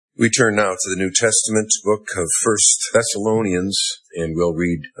We turn now to the New Testament book of 1 Thessalonians, and we'll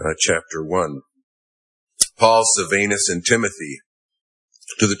read chapter 1. Paul, Silvanus, and Timothy,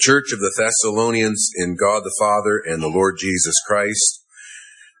 to the church of the Thessalonians in God the Father and the Lord Jesus Christ,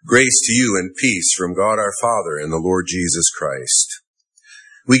 grace to you and peace from God our Father and the Lord Jesus Christ.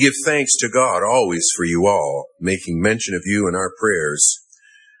 We give thanks to God always for you all, making mention of you in our prayers,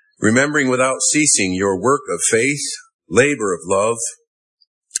 remembering without ceasing your work of faith, labor of love,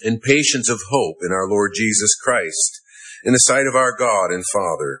 and patience of hope in our Lord Jesus Christ, in the sight of our God and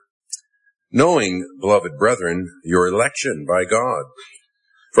Father, knowing, beloved brethren, your election by God.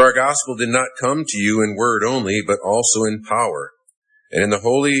 For our gospel did not come to you in word only, but also in power, and in the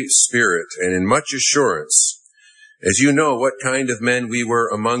Holy Spirit, and in much assurance, as you know what kind of men we were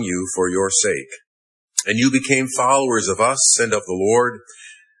among you for your sake. And you became followers of us and of the Lord,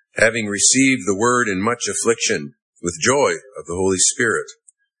 having received the word in much affliction, with joy of the Holy Spirit,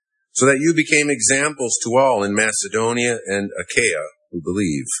 so that you became examples to all in Macedonia and Achaia who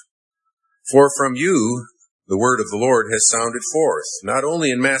believe. For from you the word of the Lord has sounded forth, not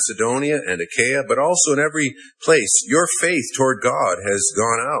only in Macedonia and Achaia, but also in every place. Your faith toward God has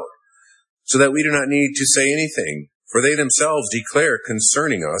gone out, so that we do not need to say anything, for they themselves declare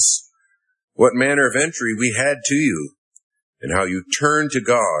concerning us what manner of entry we had to you, and how you turned to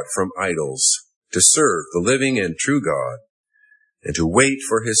God from idols to serve the living and true God, and to wait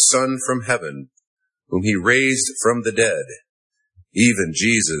for his Son from heaven, whom he raised from the dead, even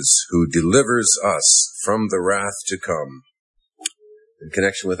Jesus, who delivers us from the wrath to come. In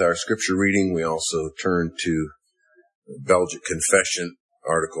connection with our scripture reading, we also turn to Belgic Confession,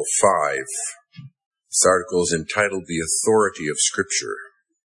 Article 5. This article is entitled The Authority of Scripture.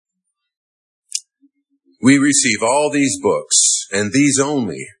 We receive all these books, and these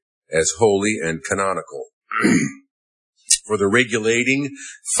only, as holy and canonical, for the regulating,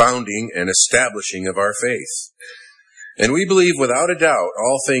 founding, and establishing of our faith. And we believe without a doubt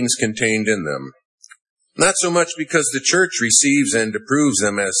all things contained in them, not so much because the church receives and approves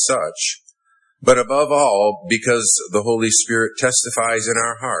them as such, but above all because the Holy Spirit testifies in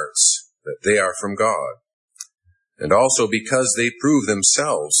our hearts that they are from God, and also because they prove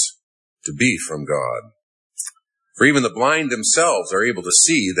themselves to be from God. For even the blind themselves are able to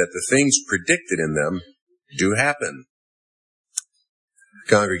see that the things predicted in them do happen.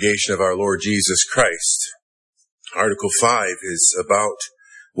 Congregation of our Lord Jesus Christ, Article 5 is about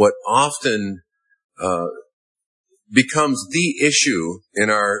what often becomes the issue in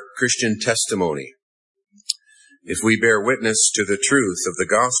our Christian testimony. If we bear witness to the truth of the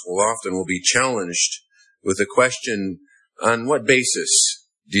gospel, often we'll be challenged with the question, on what basis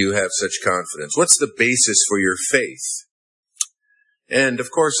do you have such confidence? What's the basis for your faith? And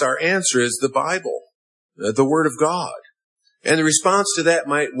of course, our answer is the Bible, the Word of God. And the response to that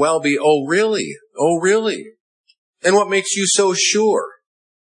might well be, oh, really? Oh, really? And what makes you so sure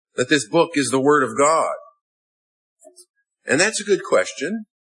that this book is the Word of God? And that's a good question.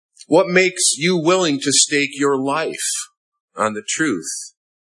 What makes you willing to stake your life on the truth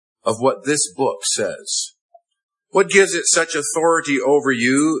of what this book says? What gives it such authority over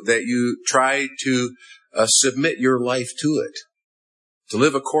you that you try to submit your life to it, to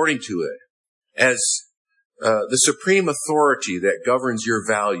live according to it, as the supreme authority that governs your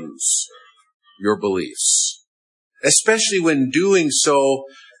values, your beliefs, especially when doing so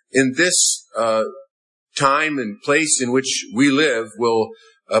in this time and place in which we live will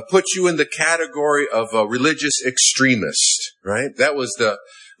put you in the category of a religious extremist, right? That was the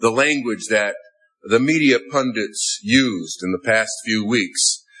language that the media pundits used in the past few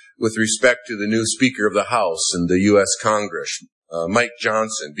weeks with respect to the new Speaker of the House in the U.S. Congress, Mike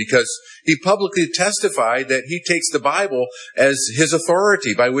Johnson, because he publicly testified that he takes the Bible as his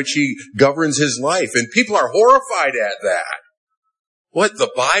authority by which he governs his life. And people are horrified at that. What,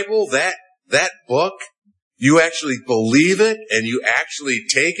 the Bible, that book? You actually believe it and you actually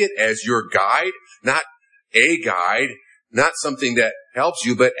take it as your guide, not a guide, not something that helps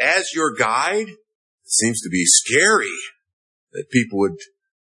you, but as your guide? It seems to be scary that people would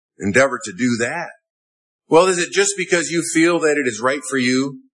endeavor to do that. Well, is it just because you feel that it is right for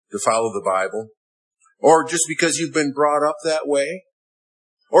you to follow the Bible? Or just because you've been brought up that way?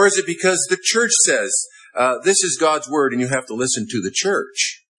 Or is it because the church says, this is God's word and you have to listen to the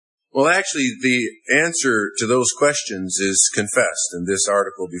church? Well, actually, the answer to those questions is confessed in this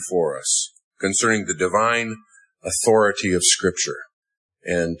article before us concerning the divine authority of Scripture.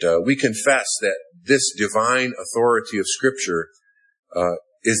 And we confess that this divine authority of Scripture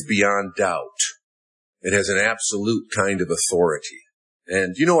is beyond doubt. It has an absolute kind of authority.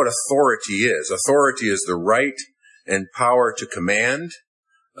 And you know what authority is? Authority is the right and power to command,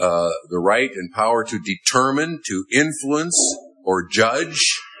 the right and power to determine, to influence, or judge.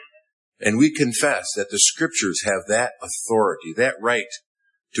 And we confess that the Scriptures have that authority, that right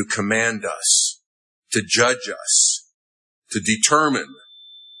to command us, to judge us, to determine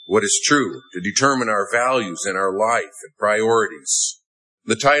what is true, to determine our values and our life and priorities.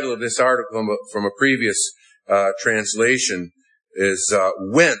 The title of this article from a previous translation is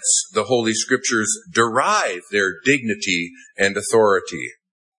Whence the Holy Scriptures Derive Their Dignity and Authority.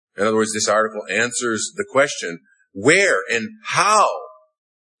 In other words, this article answers the question, where and how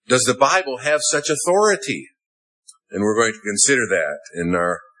does the Bible have such authority? And we're going to consider that in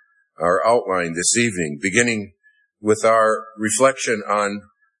our outline this evening, beginning with our reflection on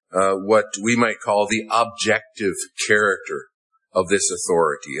what we might call the objective character of this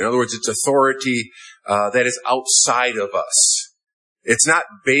authority. In other words, it's authority that is outside of us. It's not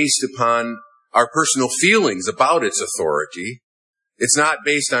based upon our personal feelings about its authority. It's not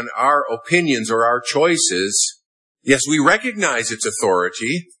based on our opinions or our choices. Yes, we recognize its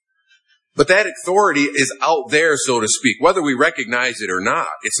authority, but that authority is out there, so to speak, whether we recognize it or not.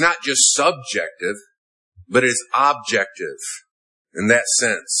 It's not just subjective, but it's objective in that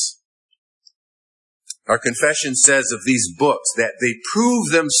sense. Our confession says of these books that they prove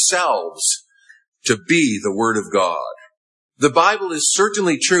themselves to be the Word of God. The Bible is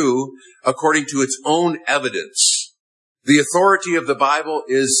certainly true according to its own evidence. The authority of the Bible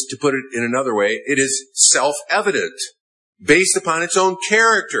is, to put it in another way, it is self-evident, based upon its own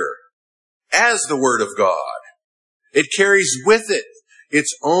character as the Word of God. It carries with it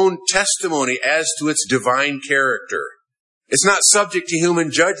its own testimony as to its divine character. It's not subject to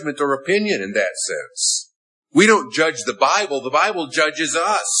human judgment or opinion in that sense. We don't judge the Bible judges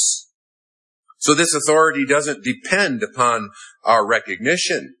us. So this authority doesn't depend upon our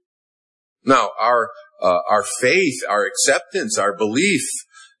recognition. Now, our faith, our acceptance, our belief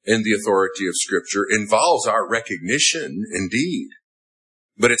in the authority of Scripture involves our recognition, indeed.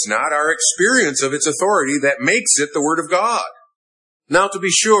 But it's not our experience of its authority that makes it the Word of God. Now, to be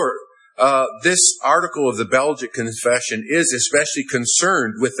sure, this article of the Belgic Confession is especially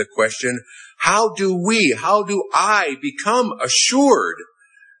concerned with the question, how do I become assured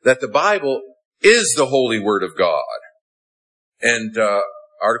that the Bible is the holy Word of God? And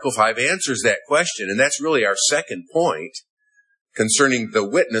Article 5 answers that question, and that's really our second point concerning the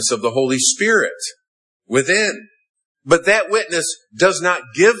witness of the Holy Spirit within. But that witness does not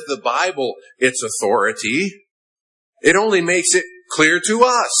give the Bible its authority. It only makes it clear to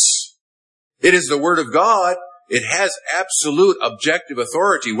us. It is the Word of God. It has absolute objective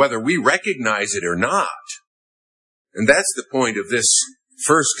authority, whether we recognize it or not. And that's the point of this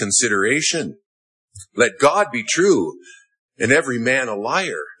first consideration. Let God be true and every man a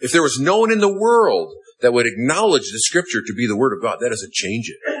liar. If there was no one in the world that would acknowledge the Scripture to be the Word of God, that doesn't change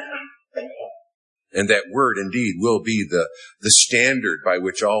it. And that Word indeed will be the standard by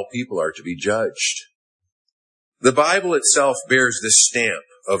which all people are to be judged. The Bible itself bears the stamp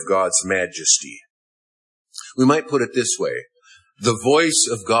of God's majesty. We might put it this way. The voice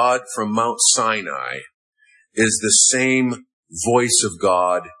of God from Mount Sinai is the same voice of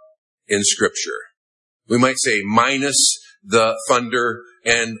God in Scripture. We might say minus the thunder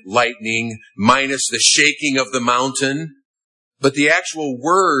and lightning, minus the shaking of the mountain, but the actual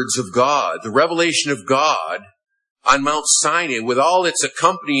words of God, the revelation of God on Mount Sinai with all its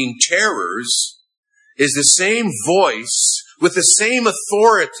accompanying terrors is the same voice with the same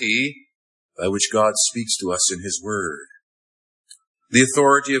authority by which God speaks to us in His Word. The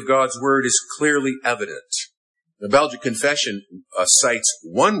authority of God's Word is clearly evident. The Belgic Confession cites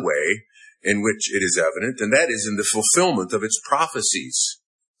one way in which it is evident, and that is in the fulfillment of its prophecies,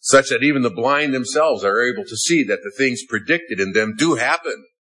 such that even the blind themselves are able to see that the things predicted in them do happen.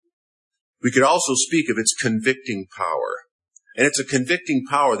 We could also speak of its convicting power. And it's a convicting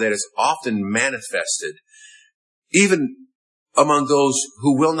power that is often manifested even among those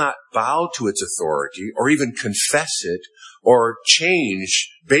who will not bow to its authority or even confess it or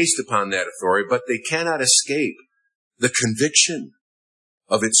change based upon that authority, but they cannot escape the conviction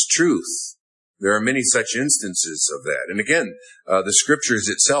of its truth. There are many such instances of that. And again, the Scriptures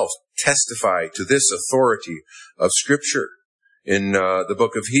itself testify to this authority of Scripture. In the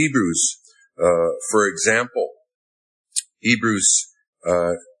book of Hebrews, for example, Hebrews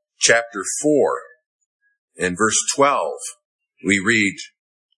chapter 4 and verse 12, we read,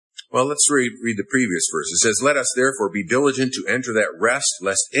 well, let's read the previous verse. It says, "Let us therefore be diligent to enter that rest,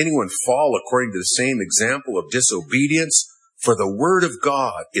 lest anyone fall according to the same example of disobedience. For the Word of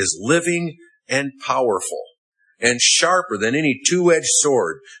God is living and powerful, and sharper than any two-edged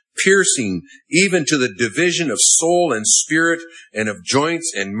sword, piercing even to the division of soul and spirit and of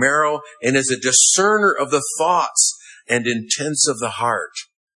joints and marrow, and is a discerner of the thoughts and intents of the heart.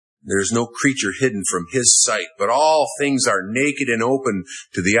 There is no creature hidden from his sight, but all things are naked and open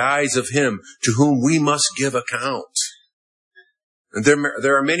to the eyes of him to whom we must give account. And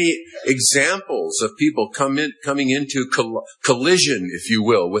there are many examples of people coming into collision, if you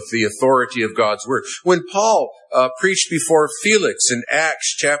will, with the authority of God's word. When Paul preached before Felix in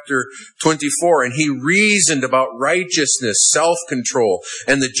Acts chapter 24, and he reasoned about righteousness, self-control,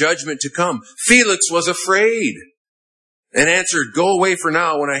 and the judgment to come, Felix was afraid and answered, "Go away for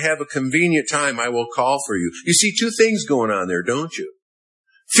now. When I have a convenient time, I will call for you." You see two things going on there, don't you?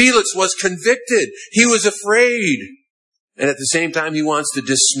 Felix was convicted. He was afraid. And at the same time, he wants to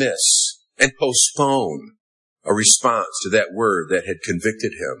dismiss and postpone a response to that word that had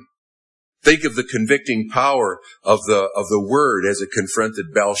convicted him. Think of the convicting power of the word as it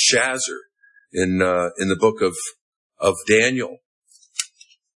confronted Belshazzar in the book of Daniel,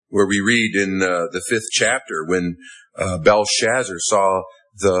 where we read in the 5th chapter when Belshazzar saw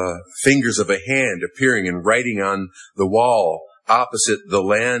the fingers of a hand appearing and writing on the wall opposite the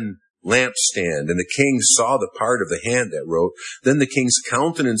lampstand, and the king saw the part of the hand that wrote. Then the king's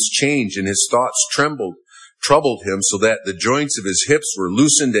countenance changed, and his thoughts troubled him, so that the joints of his hips were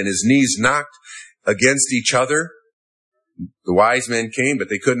loosened and his knees knocked against each other. The wise men came, but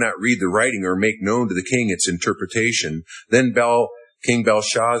they could not read the writing or make known to the king its interpretation. Then King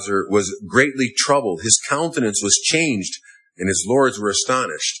Belshazzar was greatly troubled. His countenance was changed, and his lords were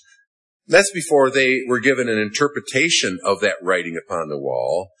astonished. That's before they were given an interpretation of that writing upon the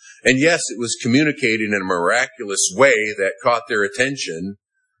wall. And yes, it was communicated in a miraculous way that caught their attention.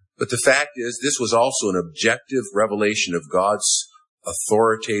 But the fact is, this was also an objective revelation of God's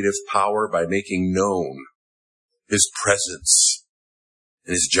authoritative power by making known his presence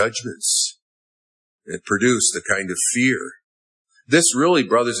and his judgments. It produced a kind of fear. This really,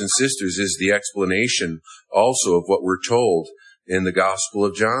 brothers and sisters, is the explanation also of what we're told in the Gospel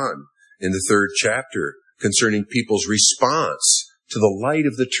of John in the 3rd chapter concerning people's response to the light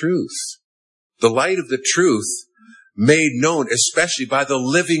of the truth. The light of the truth made known especially by the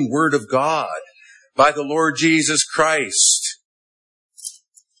living Word of God, by the Lord Jesus Christ.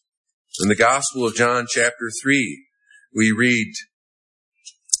 In the Gospel of John chapter 3, we read,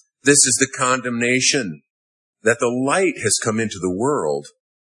 "This is the condemnation, that the light has come into the world,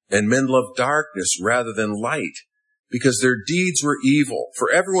 and men love darkness rather than light, because their deeds were evil. For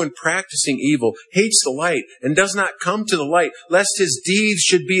everyone practicing evil hates the light and does not come to the light, lest his deeds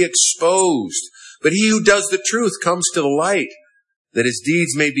should be exposed. But he who does the truth comes to the light, that his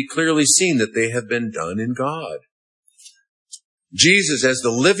deeds may be clearly seen that they have been done in God." Jesus, as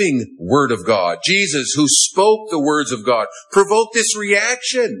the living Word of God, Jesus who spoke the words of God, provoked this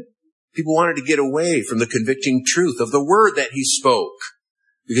reaction. People wanted to get away from the convicting truth of the word that he spoke,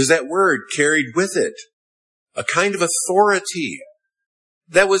 because that word carried with it a kind of authority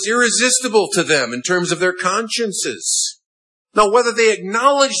that was irresistible to them in terms of their consciences. Now, whether they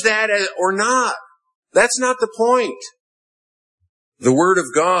acknowledge that or not, that's not the point. The Word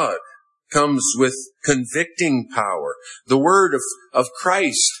of God comes with convicting power. The Word of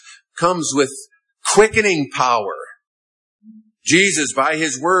Christ comes with quickening power. Jesus, by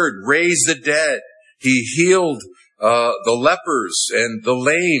His Word, raised the dead. He healed the lepers and the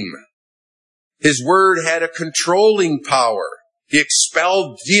lame. His Word had a controlling power. He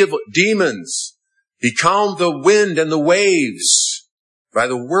expelled demons. He calmed the wind and the waves by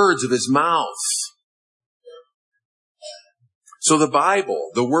the words of His mouth. So the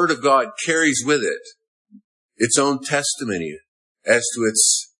Bible, the Word of God, carries with it its own testimony as to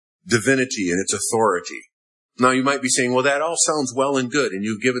its divinity and its authority. Now you might be saying, well, that all sounds well and good, and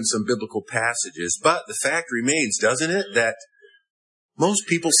you've given some biblical passages, but the fact remains, doesn't it, that most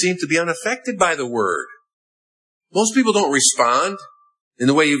people seem to be unaffected by the Word. Most people don't respond in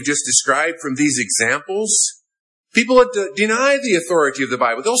the way you've just described from these examples. People deny the authority of the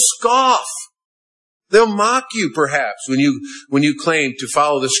Bible. They'll scoff. They'll mock you, perhaps, when you claim to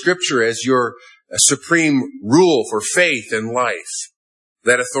follow the Scripture as your supreme rule for faith and life.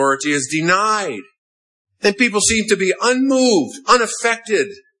 That authority is denied. And people seem to be unmoved, unaffected.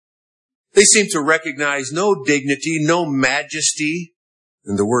 They seem to recognize no dignity, no majesty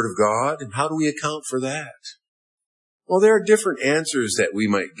in the Word of God. And how do we account for that? Well, there are different answers that we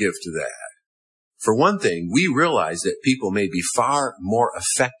might give to that. For one thing, we realize that people may be far more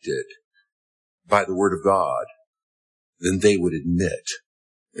affected by the Word of God than they would admit,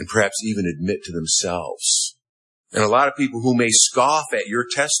 and perhaps even admit to themselves. And a lot of people who may scoff at your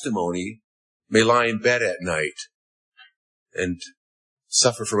testimony may lie in bed at night and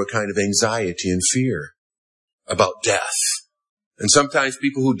suffer from a kind of anxiety and fear about death. And sometimes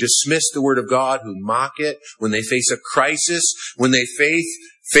people who dismiss the Word of God, who mock it, when they face a crisis, when they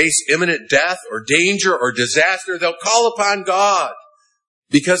face imminent death or danger or disaster, they'll call upon God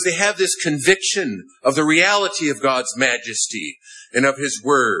because they have this conviction of the reality of God's majesty and of His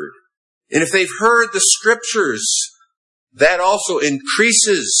Word. And if they've heard the Scriptures, that also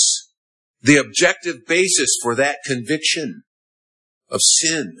increases the objective basis for that conviction of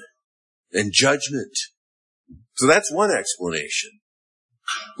sin and judgment. So that's one explanation.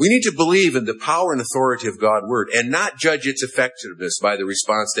 We need to believe in the power and authority of God's Word and not judge its effectiveness by the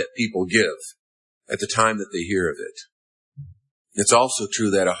response that people give at the time that they hear of it. It's also true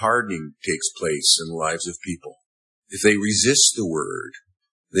that a hardening takes place in the lives of people. If they resist the Word,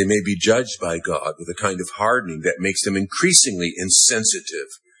 they may be judged by God with a kind of hardening that makes them increasingly insensitive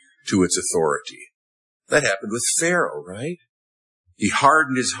to its authority. That happened with Pharaoh, right? He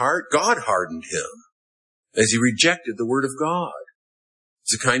hardened his heart. God hardened him as he rejected the Word of God.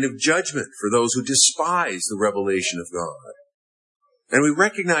 It's a kind of judgment for those who despise the revelation of God. And we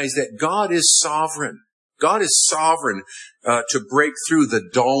recognize that God is sovereign. God is sovereign to break through the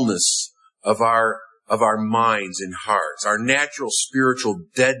dullness of our minds and hearts, our natural spiritual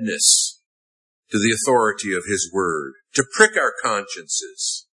deadness to the authority of His Word, to prick our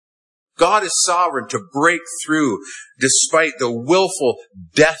consciences. God is sovereign to break through despite the willful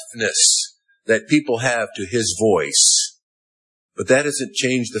deafness that people have to His voice. But that doesn't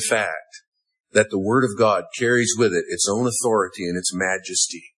change the fact that the Word of God carries with it its own authority and its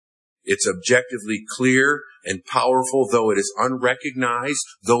majesty. It's objectively clear and powerful, though it is unrecognized,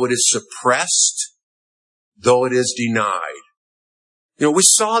 though it is suppressed, though it is denied. We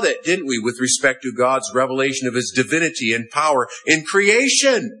saw that, didn't we, with respect to God's revelation of His divinity and power in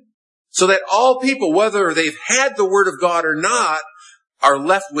creation, so that all people, whether they've had the Word of God or not, are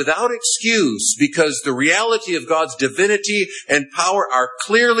left without excuse because the reality of God's divinity and power are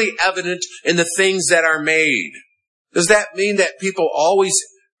clearly evident in the things that are made. Does that mean that people always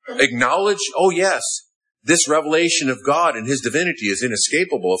acknowledge, oh yes, this revelation of God and His divinity is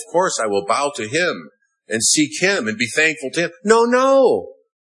inescapable. Of course, I will bow to Him and seek Him and be thankful to Him. No.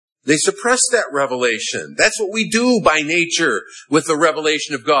 They suppress that revelation. That's what we do by nature with the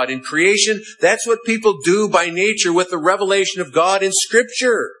revelation of God. In creation, that's what people do by nature with the revelation of God in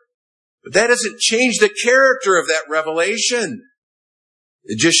Scripture. But that doesn't change the character of that revelation.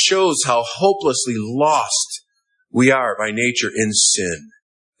 It just shows how hopelessly lost we are by nature in sin,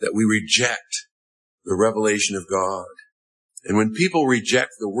 that we reject the revelation of God. And when people reject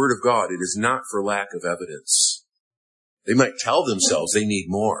the Word of God, it is not for lack of evidence. They might tell themselves they need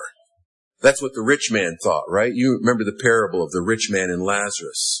more. That's what the rich man thought, right? You remember the parable of the rich man and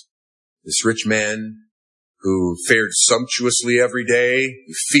Lazarus. This rich man who fared sumptuously every day,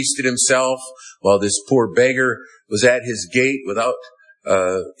 he feasted himself, while this poor beggar was at his gate without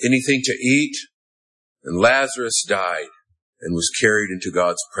anything to eat. And Lazarus died and was carried into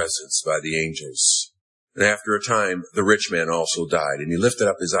God's presence by the angels. And after a time, the rich man also died, and he lifted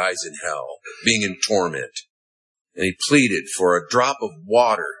up his eyes in hell, being in torment. And he pleaded for a drop of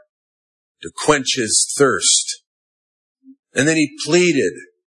water to quench his thirst. And then he pleaded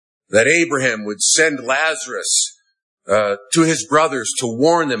that Abraham would send Lazarus to his brothers to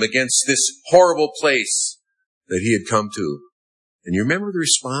warn them against this horrible place that he had come to. And you remember the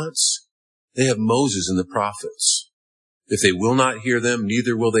response? They have Moses and the prophets. If they will not hear them,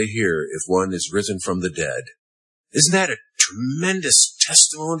 neither will they hear if one is risen from the dead. Isn't that a tremendous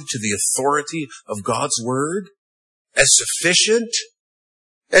testimony to the authority of God's Word? As sufficient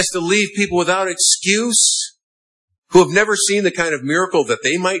as to leave people without excuse, who have never seen the kind of miracle that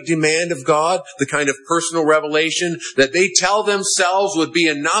they might demand of God, the kind of personal revelation that they tell themselves would be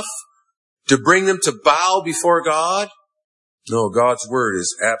enough to bring them to bow before God. No, God's Word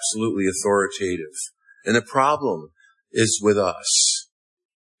is absolutely authoritative. And the problem is with us,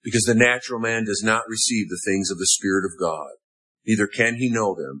 because the natural man does not receive the things of the Spirit of God. Neither can he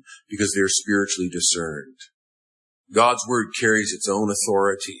know them, because they are spiritually discerned. God's Word carries its own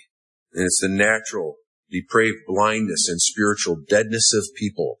authority, and it's the natural, depraved blindness and spiritual deadness of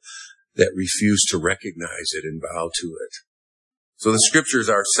people that refuse to recognize it and bow to it. So the Scriptures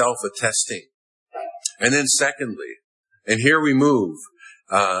are self-attesting. And then secondly, and here we move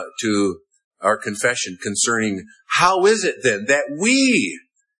to our confession concerning how is it then that we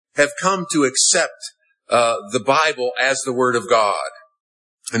have come to accept the Bible as the Word of God?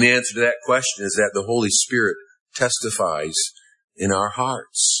 And the answer to that question is that the Holy Spirit testifies in our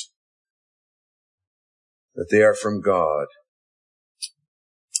hearts that they are from God.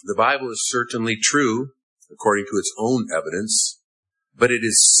 The Bible is certainly true according to its own evidence, but it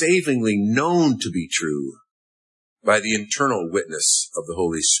is savingly known to be true by the internal witness of the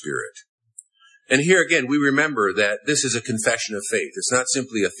Holy Spirit. And here again, we remember that this is a confession of faith. It's not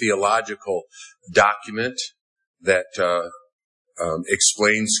simply a theological document that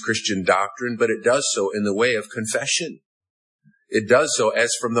explains Christian doctrine, but it does so in the way of confession. It does so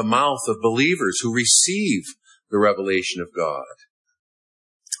as from the mouth of believers who receive the revelation of God.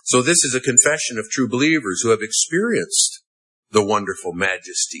 So this is a confession of true believers who have experienced the wonderful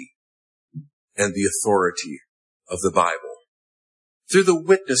majesty and the authority of the Bible through the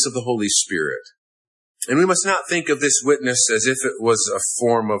witness of the Holy Spirit. And we must not think of this witness as if it was a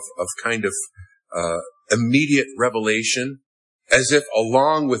form of kind of immediate revelation, as if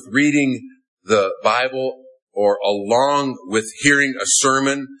along with reading the Bible or along with hearing a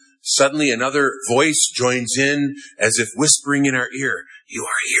sermon, suddenly another voice joins in as if whispering in our ear, "You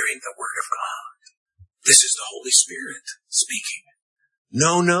are hearing the word of God. This is the Holy Spirit speaking."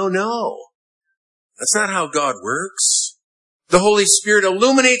 No, no, no. That's not how God works. The Holy Spirit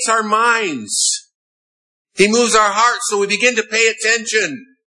illuminates our minds. He moves our hearts so we begin to pay attention,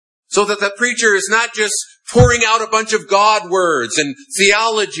 so that the preacher is not just pouring out a bunch of God words and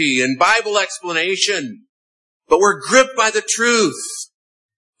theology and Bible explanation, but we're gripped by the truth.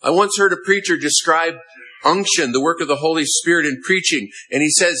 I once heard a preacher describe unction, the work of the Holy Spirit in preaching, and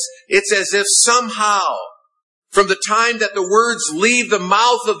he says, it's as if somehow, from the time that the words leave the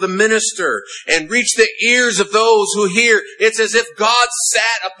mouth of the minister and reach the ears of those who hear, it's as if God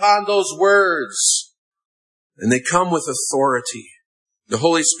sat upon those words. And they come with authority. The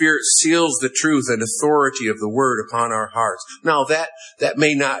Holy Spirit seals the truth and authority of the word upon our hearts. Now that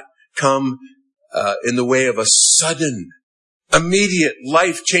may not come in the way of a sudden, immediate,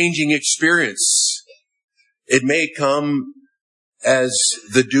 life-changing experience. It may come as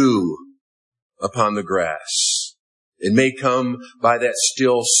the dew upon the grass. It may come by that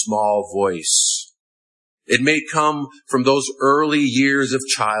still small voice. It may come from those early years of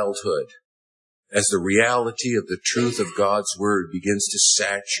childhood as the reality of the truth of God's word begins to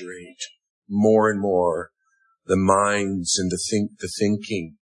saturate more and more the minds and the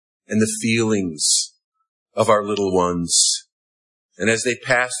thinking and the feelings of our little ones. And as they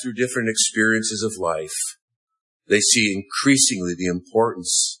pass through different experiences of life, they see increasingly the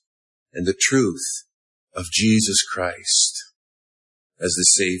importance and the truth of Jesus Christ as the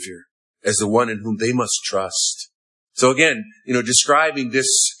Savior, as the one in whom they must trust. So again, describing this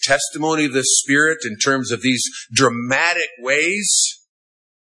testimony of the Spirit in terms of these dramatic ways,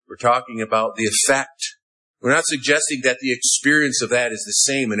 we're talking about the effect. We're not suggesting that the experience of that is the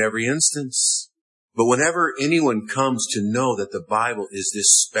same in every instance. But whenever anyone comes to know that the Bible is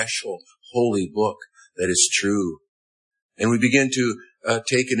this special, holy book that is true, and we begin to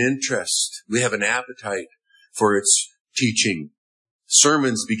take an interest, we have an appetite for its teaching,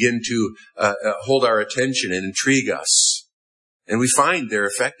 sermons begin to hold our attention and intrigue us. And we find their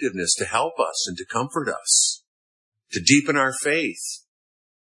effectiveness to help us and to comfort us, to deepen our faith.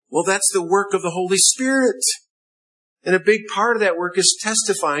 Well, that's the work of the Holy Spirit. And a big part of that work is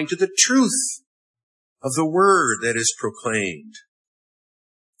testifying to the truth of the word that is proclaimed.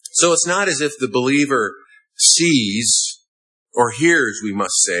 So it's not as if the believer sees or hears, we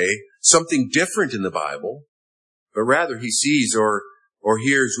must say, something different in the Bible, but rather he sees or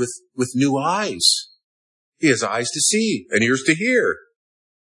hears with new eyes. He has eyes to see and ears to hear,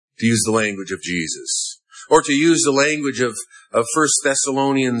 to use the language of Jesus. Or to use the language of 1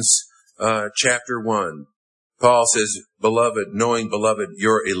 Thessalonians chapter 1. Paul says, "Beloved, knowing, beloved,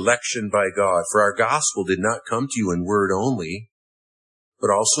 your election by God, for our gospel did not come to you in word only, but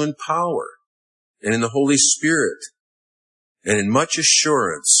also in power and in the Holy Spirit and in much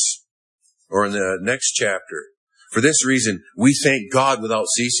assurance." Or in the next chapter, "For this reason, we thank God without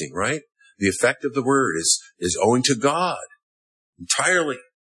ceasing," right? The effect of the word is owing to God entirely.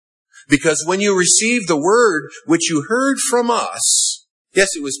 Because when you received the word which you heard from us,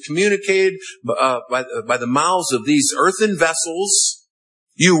 yes, it was communicated by the mouths of these earthen vessels,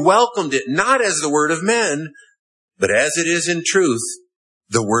 you welcomed it not as the word of men, but as it is in truth,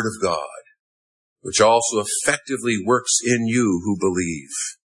 the word of God, which also effectively works in you who believe.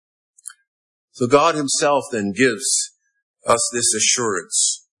 So God himself then gives us this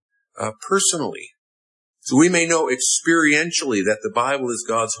assurance personally, so we may know experientially that the Bible is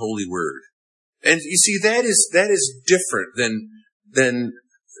God's holy word. And you see, that is different than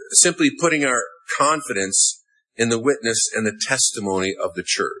simply putting our confidence in the witness and the testimony of the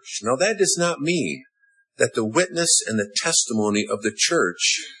church. Now, that does not mean that the witness and the testimony of the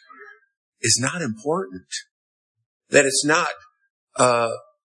church is not important, that it's not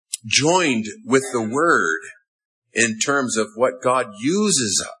joined with the word in terms of what God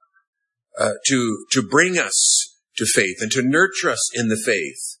uses to bring us to faith and to nurture us in the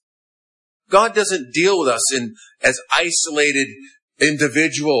faith. God doesn't deal with us as isolated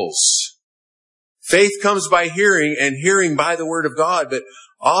individuals. Faith comes by hearing, and hearing by the Word of God, but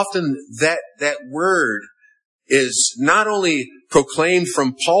often that Word is not only proclaimed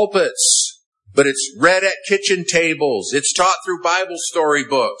from pulpits, but it's read at kitchen tables. It's taught through Bible story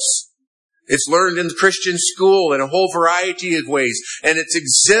books. It's learned in the Christian school in a whole variety of ways. And it's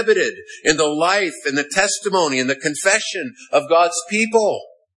exhibited in the life and the testimony and the confession of God's people.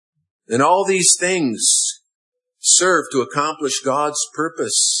 And all these things serve to accomplish God's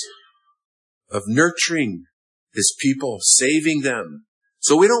purpose of nurturing His people, saving them.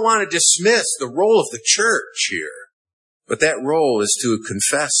 So we don't want to dismiss the role of the church here. But that role is to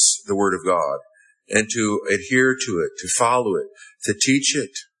confess the Word of God and to adhere to it, to follow it, to teach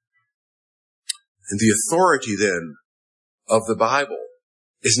it. And the authority then of the Bible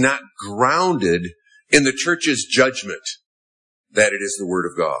is not grounded in the church's judgment that it is the Word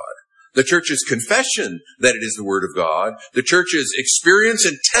of God. The church's confession that it is the Word of God, the church's experience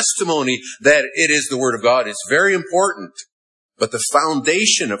and testimony that it is the Word of God is very important. But the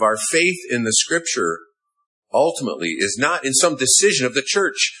foundation of our faith in the Scripture ultimately is not in some decision of the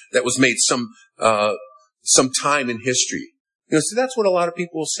church that was made some time in history. So that's what a lot of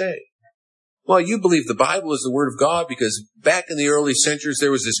people will say. Well, you believe the Bible is the Word of God because back in the early centuries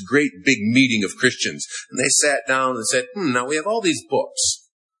there was this great big meeting of Christians. And they sat down and said, now we have all these books.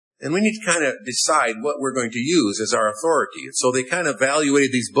 And we need to kind of decide what we're going to use as our authority. And so they kind of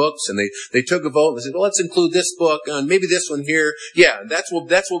evaluated these books and they took a vote and said, well, let's include this book and maybe this one here. Yeah, that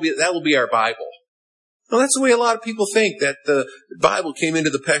will be our Bible. Well, that's the way a lot of people think that the Bible came into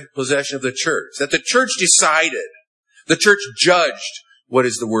the possession of the church. That the church decided. The church judged what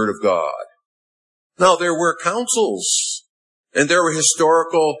is the Word of God. Now, there were councils and there were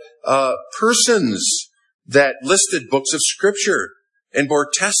historical persons that listed books of Scripture and bore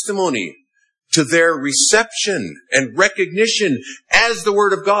testimony to their reception and recognition as the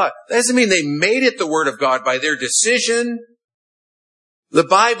Word of God. That doesn't mean they made it the Word of God by their decision. The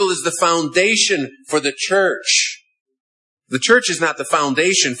Bible is the foundation for the church. The church is not the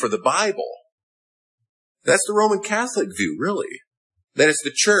foundation for the Bible. That's the Roman Catholic view, really. That it's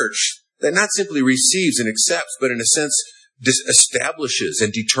the church that not simply receives and accepts, but in a sense establishes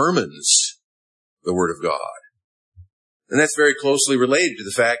and determines the Word of God. And that's very closely related to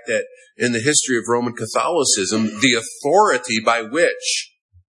the fact that in the history of Roman Catholicism, the authority by which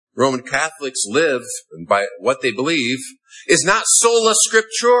Roman Catholics live and by what they believe is not sola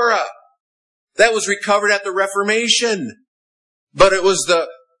scriptura. That was recovered at the Reformation. But it was the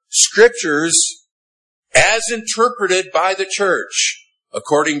Scriptures as interpreted by the church,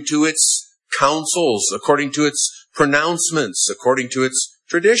 according to its councils, according to its pronouncements, according to its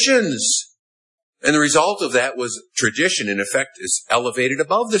traditions. And the result of that was tradition, in effect, is elevated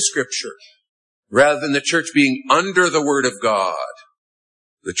above the Scripture. Rather than the church being under the Word of God,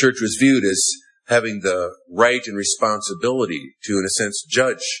 the church was viewed as having the right and responsibility to, in a sense,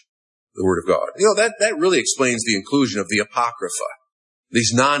 judge the Word of God. That really explains the inclusion of the Apocrypha,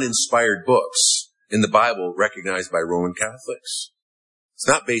 these non-inspired books in the Bible recognized by Roman Catholics. It's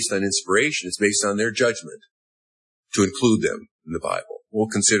not based on inspiration, it's based on their judgment to include them in the Bible. We'll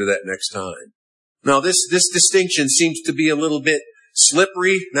consider that next time. Now, this distinction seems to be a little bit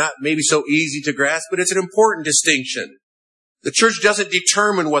slippery, not maybe so easy to grasp, but it's an important distinction. The church doesn't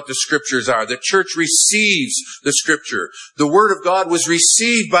determine what the Scriptures are. The church receives the Scripture. The Word of God was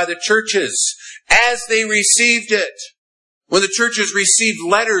received by the churches as they received it. When the churches received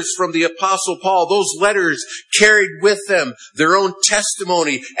letters from the Apostle Paul, those letters carried with them their own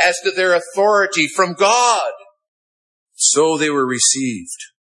testimony as to their authority from God. So they were received.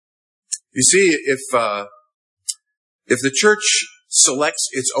 You see, if the church selects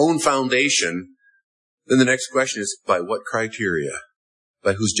its own foundation, then the next question is, by what criteria?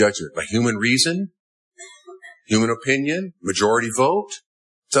 By whose judgment? By human reason? Human opinion? Majority vote?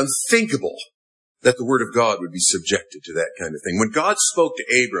 It's unthinkable that the Word of God would be subjected to that kind of thing. When God spoke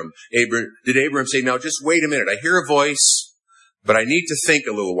to Abram, did Abram say, now just wait a minute, I hear a voice, but I need to think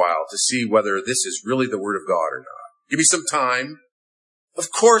a little while to see whether this is really the Word of God or not. Give me some time. Of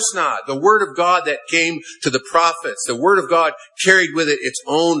course not. The Word of God that came to the prophets, the Word of God carried with it its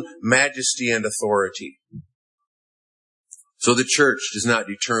own majesty and authority. So the church does not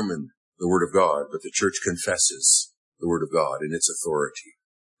determine the Word of God, but the church confesses the Word of God and its authority.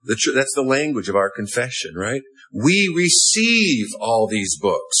 That's the language of our confession, right? We receive all these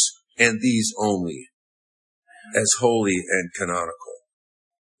books, and these only, as holy and canonical.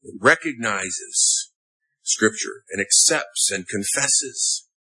 It recognizes Scripture and accepts and confesses.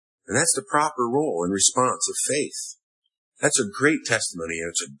 And that's the proper role and response of faith. That's a great testimony, and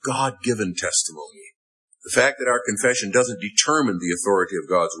it's a God-given testimony. The fact that our confession doesn't determine the authority of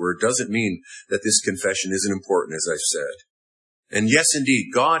God's Word doesn't mean that this confession isn't important, as I've said. And yes,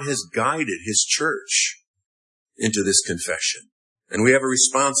 indeed, God has guided His church into this confession. And we have a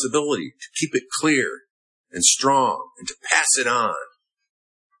responsibility to keep it clear and strong and to pass it on.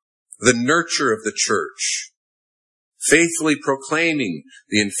 The nurture of the church, faithfully proclaiming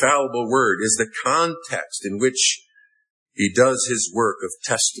the infallible Word, is the context in which He does His work of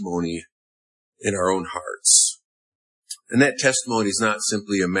testimony in our own hearts. And that testimony is not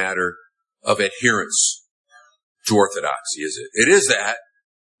simply a matter of adherence to orthodoxy, is it? It is that,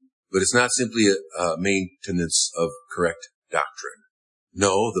 but it's not simply a maintenance of correct doctrine.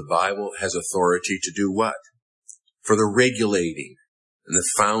 No, the Bible has authority to do what? For the regulating and the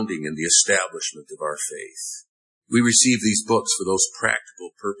founding and the establishment of our faith. We receive these books for those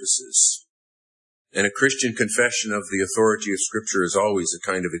practical purposes. And a Christian confession of the authority of Scripture is always a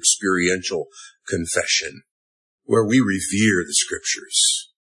kind of experiential confession where we revere the Scriptures.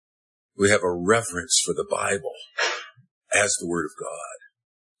 We have a reverence for the Bible as the Word of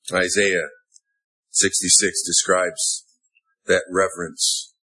God. Isaiah 66 describes that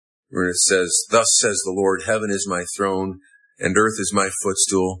reverence where it says, "Thus says the Lord, heaven is my throne and earth is my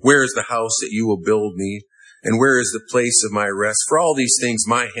footstool. Where is the house that you will build me? And where is the place of my rest? For all these things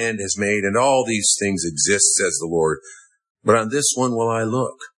my hand has made, and all these things exist, says the Lord. But on this one will I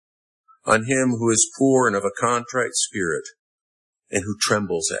look, on him who is poor and of a contrite spirit, and who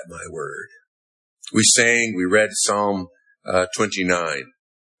trembles at my word." We read Psalm 29,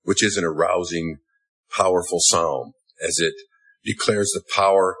 which is an arousing, powerful psalm, as it declares the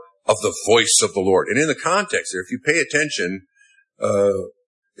power of the voice of the Lord. And in the context there, if you pay attention,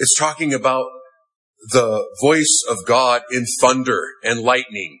 it's talking about the voice of God in thunder and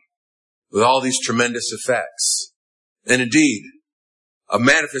lightning with all these tremendous effects. And indeed, a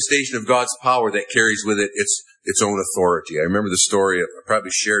manifestation of God's power that carries with it its own authority. I remember the story, I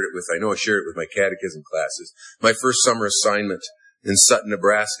shared it with my catechism classes. My first summer assignment in Sutton,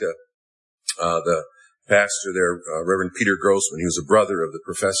 Nebraska, the pastor there, Reverend Peter Grossman, he was a brother of the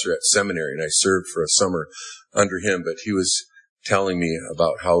professor at seminary, and I served for a summer under him, but he was telling me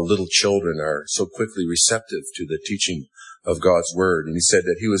about how little children are so quickly receptive to the teaching of God's Word. And he said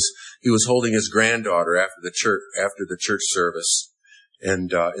that he was holding his granddaughter after the church service,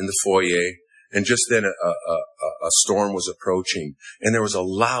 and in the foyer, and just then a storm was approaching, and there was a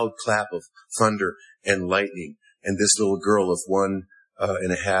loud clap of thunder and lightning, and this little girl of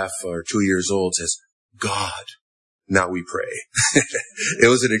 1.5 or 2 years old says, "God, now we pray." It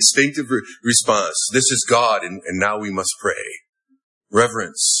was an instinctive response. This is God, and now we must pray.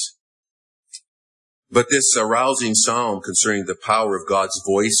 Reverence. But this arousing psalm concerning the power of God's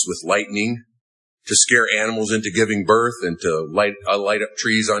voice with lightning to scare animals into giving birth and to light up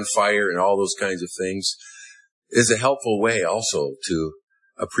trees on fire and all those kinds of things is a helpful way also to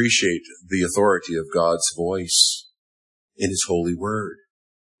appreciate the authority of God's voice in His holy word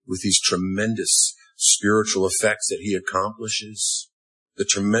with these tremendous spiritual effects that He accomplishes, the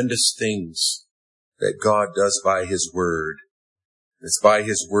tremendous things that God does by His word. It's by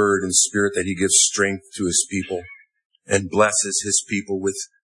His word and Spirit that He gives strength to His people and blesses His people with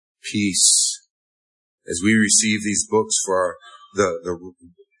peace. As we receive these books for the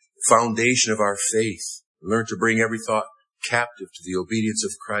foundation of our faith, we learn to bring every thought captive to the obedience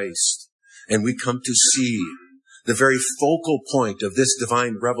of Christ. And we come to see the very focal point of this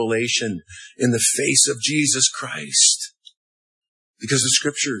divine revelation in the face of Jesus Christ. Because the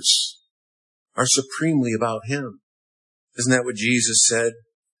Scriptures are supremely about Him. Isn't that what Jesus said?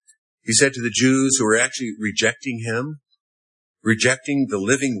 He said to the Jews who were actually rejecting Him, rejecting the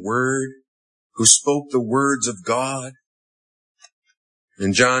living Word, who spoke the words of God.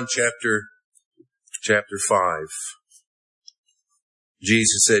 In John chapter 5,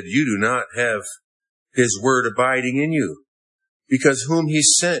 Jesus said, "You do not have His word abiding in you, because whom He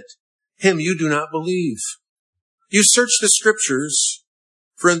sent, Him you do not believe. You search the Scriptures,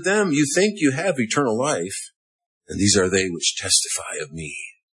 for in them you think you have eternal life, and these are they which testify of me.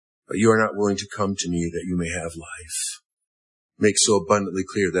 But you are not willing to come to me that you may have life." Makes so abundantly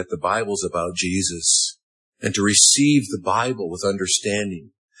clear that the Bible's about Jesus, and to receive the Bible with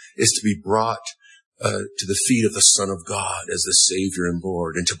understanding is to be brought to the feet of the Son of God as the Savior and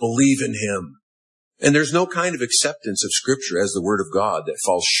Lord, and to believe in Him. And there's no kind of acceptance of Scripture as the Word of God that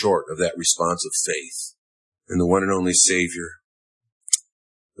falls short of that response of faith in the one and only Savior.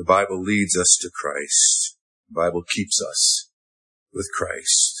 The Bible leads us to Christ. The Bible keeps us with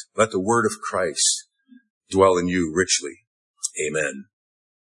Christ. Let the Word of Christ dwell in you richly. Amen.